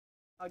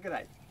Oh,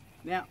 g'day.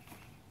 Now,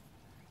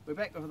 we're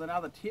back with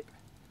another tip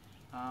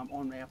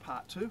on our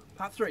part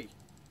 3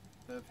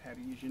 of how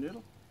to use your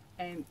noodle.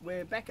 And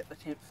we're back at the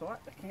campsite,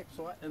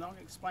 and I'm going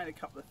to explain a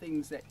couple of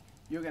things that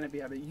you're going to be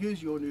able to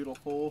use your noodle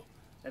for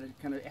that are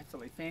going to be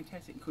absolutely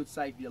fantastic and could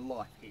save your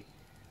life here.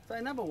 So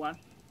number one,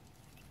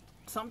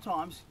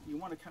 sometimes you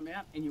want to come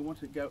out and you want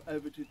to go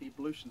over to the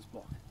ablutions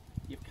block.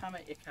 You've come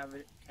at your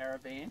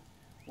caravan,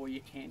 or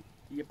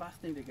you're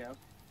busting to go,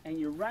 and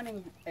you're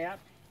running out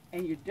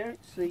and you don't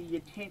see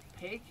your tent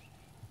peg,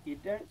 you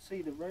don't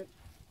see the rope,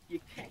 you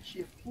catch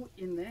your foot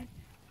in there.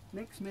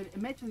 Next minute,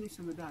 imagine this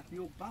in the dark,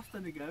 you're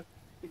busting to go.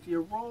 If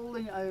you're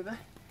rolling over,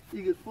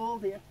 you could fall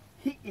there,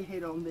 hit your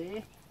head on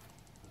there,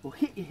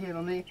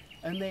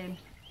 and then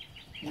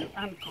you're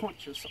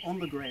unconscious on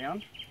the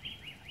ground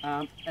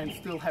and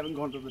still haven't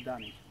gone to the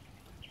dunny.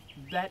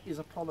 That is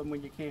a problem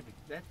when you're camping.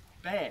 That's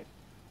bad.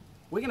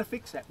 We're going to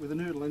fix that with a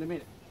noodle in a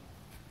minute.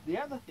 The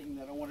other thing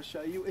that I want to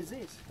show you is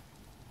this.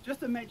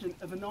 Just imagine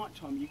of a night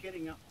time, you're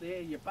getting up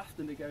there, you're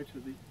busting to go to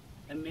the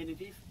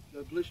amenities,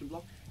 the ablution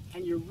block,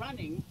 and you're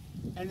running,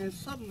 and then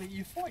suddenly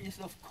you find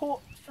yourself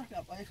caught, struck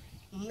up,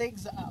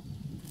 legs are up,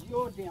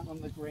 you're down on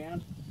the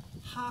ground,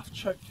 half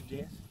choked to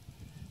death.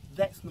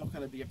 That's not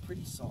going to be a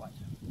pretty sight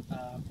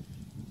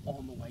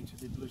on the way to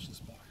the ablution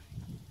spot.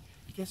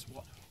 Guess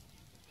what?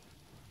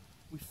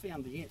 We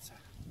found the answer.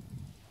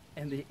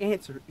 And the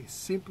answer is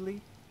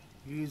simply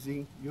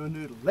using your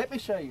noodle. Let me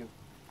show you.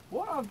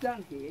 What I've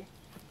done here,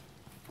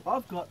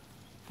 I've got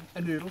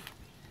a noodle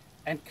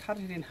and cut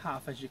it in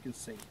half, as you can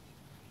see.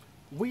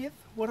 With,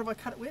 what have I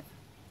cut it with?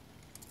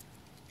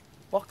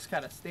 Box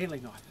cutter,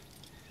 Stanley knife.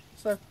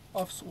 So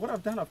what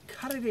I've done, I've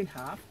cut it in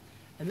half,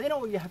 and then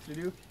all you have to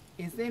do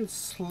is then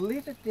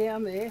slit it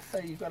down there, so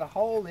you've got a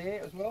hole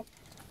there as well,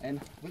 and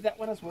with that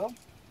one as well,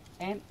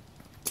 and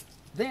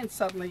then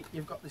suddenly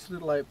you've got this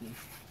little opening.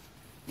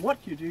 What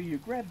you do, you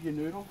grab your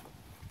noodle,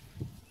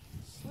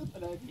 slip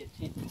it over your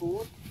tent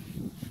cord,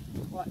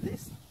 like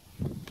this.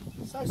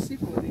 So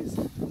simple it is.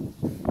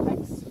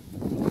 Takes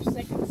 5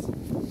 seconds,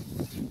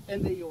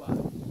 and there you are.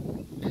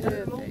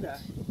 No longer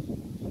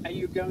are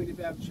you going to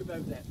be able to trip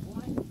over that.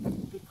 Why?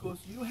 Because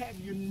you have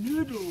your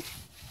noodle.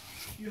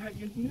 You have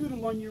your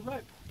noodle on your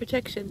rope.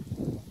 Protection.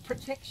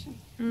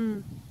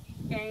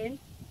 And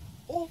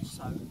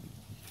also,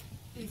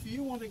 if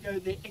you want to go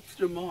the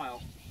extra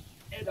mile,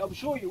 and I'm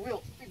sure you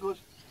will, because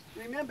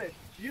remember,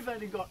 you've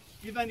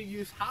only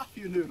used half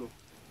your noodle.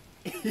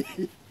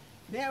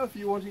 Now if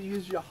you want to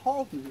use your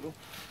whole noodle,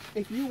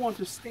 if you want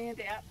to stand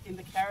out in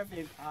the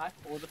caravan park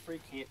or the free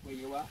camp where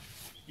you are,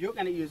 you're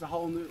going to use a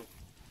whole noodle.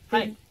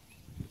 Hey,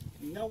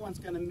 no one's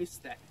going to miss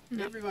that.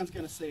 No. Everyone's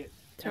going to see it.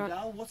 And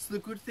Dale, what's the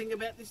good thing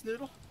about this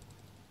noodle?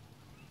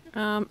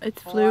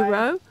 It's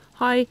fluoro,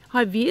 high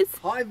vis.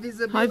 High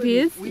visibility. High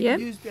vis, we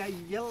used our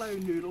yellow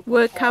noodle.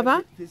 Work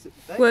cover. It's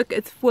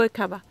work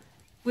cover.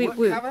 Work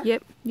cover?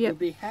 Yep. You'll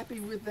be happy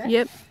with that.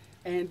 Yep.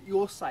 And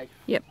you're safe.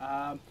 Yep.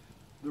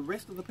 The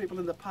rest of the people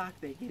in the park,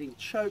 they're getting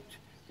choked,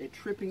 they're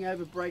tripping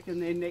over, breaking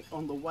their neck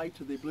on the way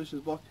to the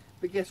ablutions block.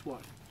 But guess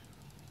what?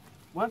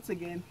 Once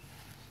again,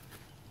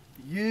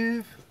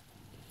 you've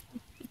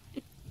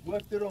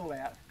worked it all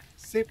out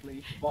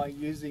simply by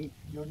using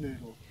your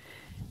noodle.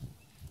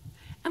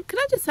 Can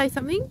I just say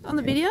something on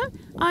the video?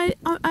 I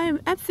am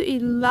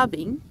absolutely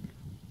loving.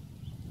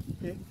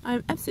 Yeah.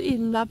 I'm absolutely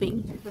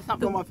loving. There's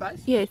something on my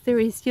face? Yes, there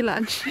is your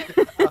lunch.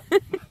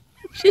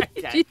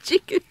 Okay. Your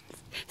chicken.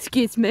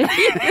 Excuse me.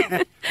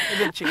 A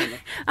bit chicken.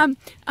 Can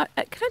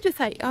I just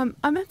say, I'm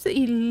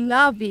absolutely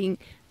loving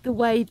the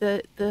way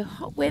the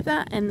hot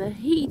weather and the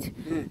heat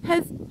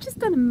has just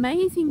done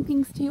amazing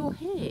things to your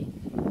hair.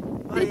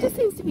 There just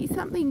seems to be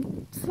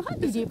something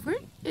slightly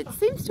different. It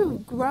seems to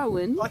have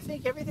grown. I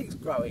think everything's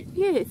growing.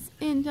 Yes,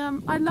 and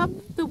I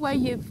love the way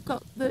you've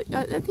got the.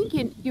 I think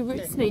your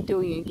roots need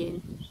doing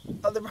again.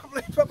 Oh, they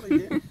probably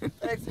do.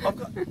 Thanks.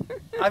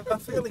 I'm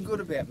feeling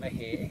good about my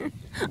hair.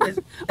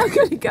 I've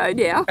got to go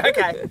now.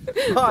 Okay.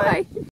 Bye. Bye.